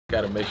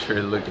Got to make sure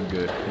it's looking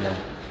good. Yeah.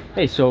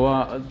 Hey,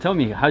 so tell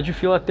me, how'd you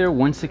feel out there?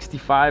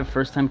 165,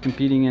 first time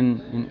competing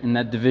in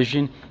that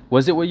division.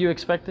 Was it what you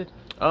expected?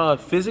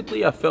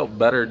 Physically, I felt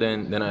better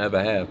than I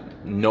ever have.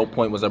 No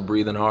point was I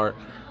breathing hard.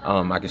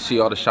 I could see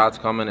all the shots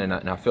coming, and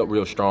I felt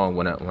real strong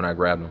when I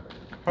grabbed them.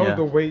 How was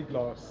the weight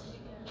loss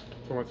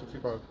for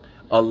 165?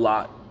 A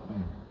lot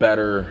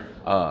better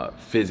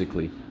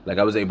physically. Like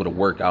I was able to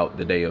work out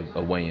the day of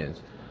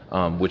weigh-ins,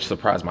 which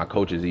surprised my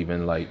coaches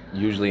even. Like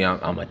usually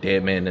I'm a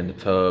dead man in the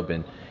tub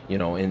and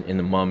in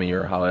the mummy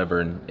or however,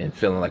 and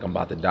feeling like I'm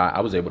about to die.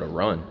 I was able to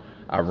run.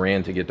 I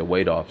ran to get the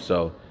weight off.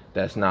 So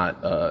that's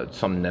not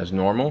something that's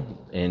normal,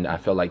 and I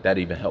felt like that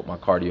even helped my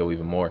cardio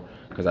even more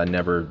because I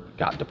never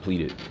got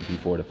depleted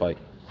before the fight.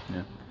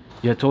 Yeah.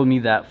 You had told me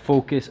that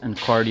focus and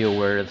cardio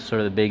were sort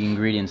of the big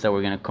ingredients that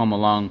were going to come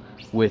along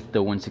with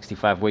the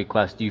 165 weight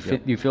class. Do you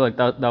feel like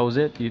that was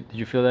it? Did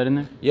you feel that in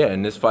there? Yeah,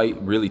 and this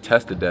fight really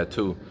tested that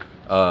too.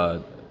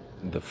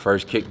 The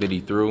first kick that he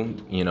threw,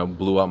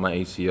 blew out my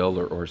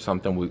ACL or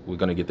something. We're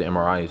going to get the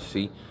MRI and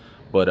see.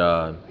 But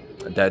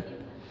that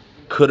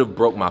could have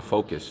broke my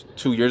focus.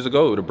 2 years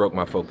ago, it would have broke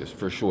my focus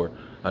for sure.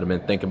 I'd have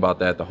been thinking about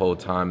that the whole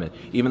time. And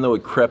even though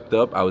it crept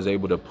up, I was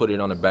able to put it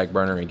on the back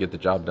burner and get the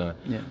job done.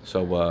 Yeah.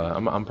 So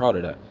I'm proud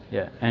of that.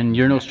 Yeah, and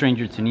you're no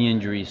stranger to knee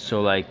injuries.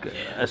 So like,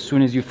 as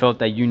soon as you felt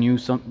that you knew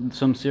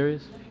some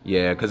serious?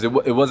 Yeah, because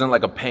it wasn't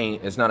like a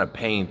pain. It's not a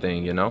pain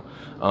thing,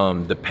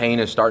 The pain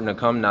is starting to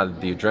come now that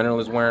the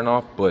adrenaline is wearing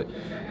off, but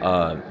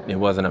it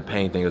wasn't a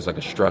pain thing. It was like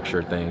a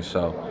structure thing.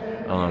 So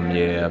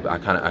yeah, I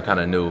kind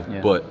of knew.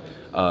 Yeah. But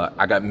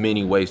I got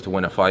many ways to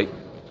win a fight.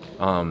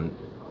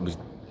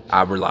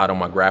 I relied on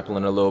my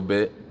grappling a little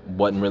bit.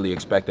 Wasn't really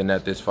expecting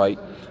that this fight.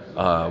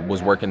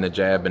 Was working the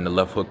jab and the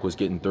left hook was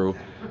getting through.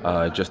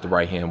 Just the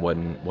right hand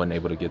wasn't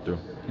able to get through.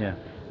 Yeah.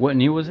 What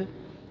knee was it?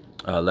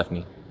 Left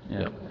knee.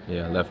 Yeah.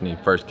 Yeah, left knee,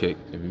 first kick.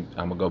 I'm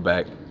gonna go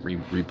back,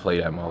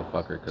 replay that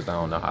motherfucker because I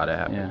don't know how that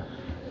happened. Yeah.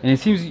 And it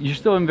seems you're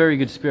still in very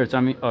good spirits.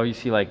 I mean,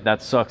 obviously, like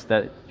that sucks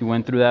that you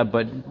went through that,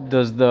 but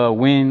does the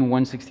win,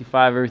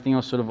 165, everything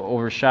else sort of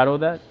overshadow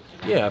that?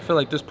 Yeah, I feel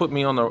like this put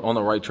me on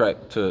the right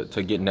track to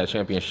getting that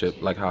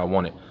championship like how I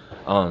want it.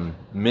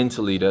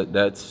 Mentally,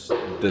 that's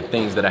the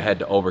things that I had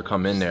to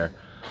overcome in there,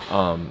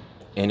 and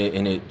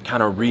it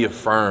kind of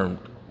reaffirmed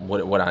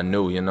what I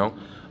knew.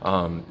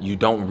 You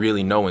don't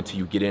really know until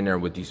you get in there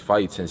with these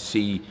fights and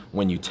see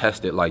when you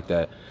test it like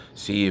that.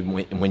 See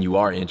when you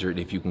are injured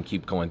if you can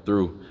keep going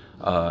through.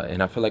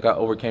 And I feel like I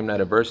overcame that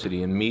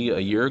adversity. And me a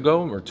year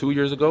ago or 2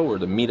 years ago, or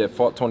the me that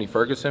fought Tony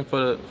Ferguson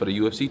for the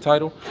UFC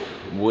title,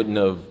 wouldn't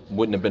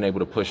have been able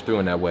to push through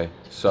in that way.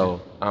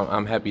 So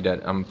I'm happy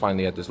that I'm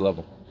finally at this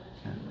level.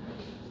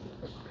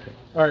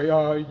 All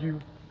right,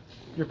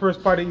 your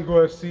first fight at Eagle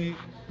FC,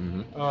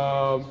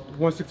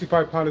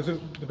 165-pound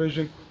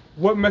division.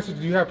 What message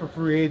do you have for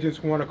free agents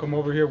who want to come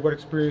over here? What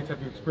experience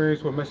have you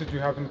experienced? What message do you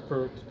have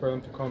for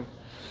them to come?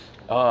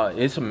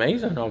 It's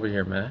amazing over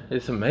here, man.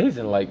 It's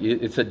amazing. Like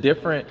it's a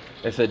different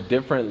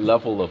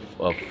level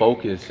of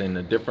focus and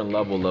a different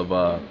level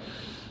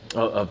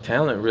of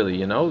talent,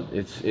 really.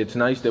 It's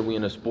nice that we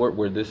in a sport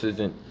where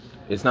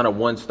it's not a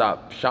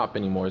one-stop shop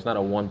anymore. It's not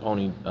a one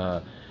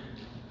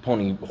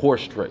pony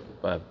horse trick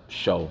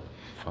show.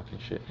 Fucking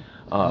shit.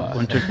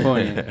 One trick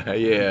pony.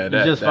 Yeah, you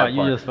just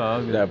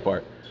fought. Okay. That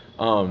part.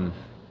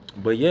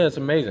 But yeah, it's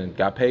amazing.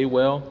 Got paid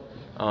well.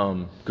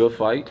 Good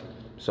fight.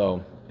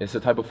 So it's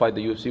the type of fight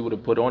the UFC would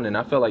have put on, and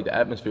I felt like the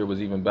atmosphere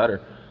was even better.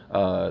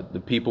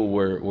 The people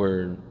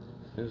were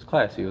it was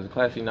classy. It was a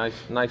classy, nice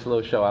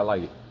little show. I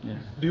like it. Yeah.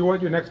 Do you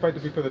want your next fight to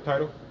be for the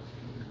title?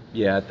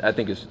 Yeah, I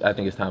think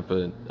it's time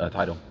for a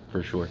title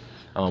for sure.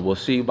 We'll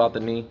see about the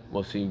knee.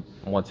 We'll see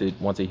once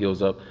it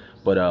heals up.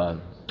 But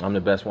I'm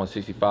the best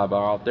 165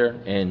 out there,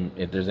 and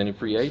if there's any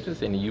free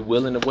agents and you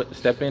willing to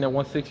step in at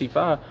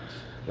 165,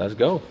 let's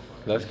go.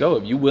 Let's go.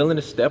 If you willing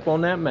to step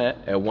on that mat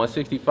at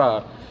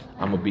 165,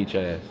 I'm gonna beat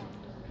your ass.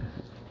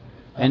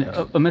 And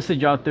a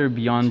message out there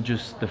beyond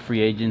just the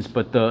free agents,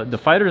 but the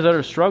fighters that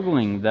are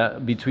struggling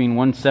that between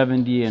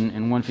 170 and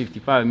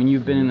 155. I mean,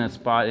 you've been in that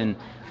spot, and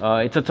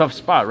it's a tough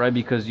spot, right?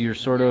 Because you're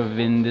sort of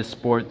in this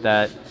sport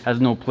that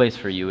has no place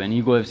for you. And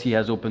Eagle FC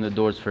has opened the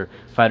doors for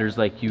fighters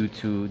like you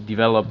to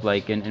develop,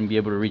 and be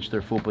able to reach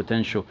their full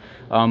potential.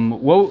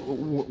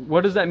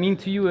 What does that mean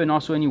to you? And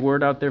also, any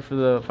word out there for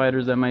the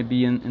fighters that might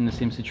be in the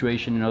same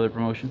situation in other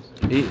promotions?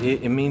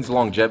 It means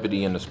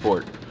longevity in the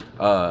sport.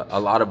 A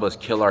lot of us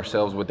kill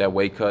ourselves with that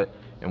weight cut,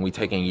 and we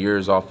taking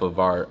years off of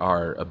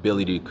our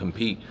ability to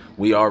compete.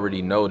 We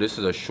already know this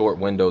is a short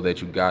window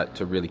that you got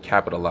to really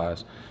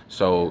capitalize.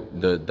 So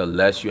the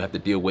less you have to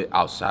deal with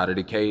outside of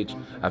the cage,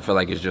 I feel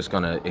like it's just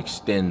gonna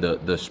extend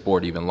the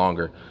sport even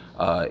longer.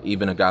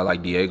 Even a guy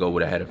like Diego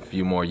would have had a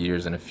few more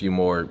years and a few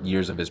more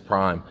years of his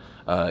prime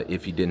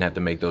if he didn't have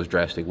to make those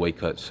drastic weight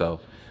cuts.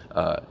 So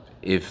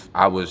if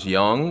I was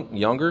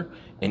younger,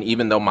 and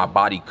even though my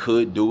body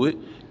could do it,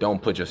 don't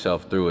put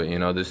yourself through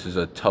it. This is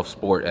a tough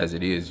sport as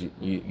it is.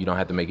 You don't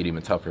have to make it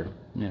even tougher.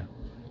 Yeah.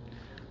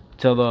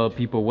 Tell the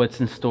people what's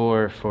in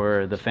store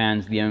for the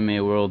fans, the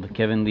MMA world.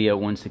 Kevin Lee at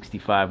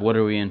 165. What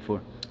are we in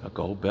for? A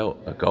gold belt.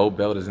 A gold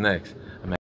belt is next.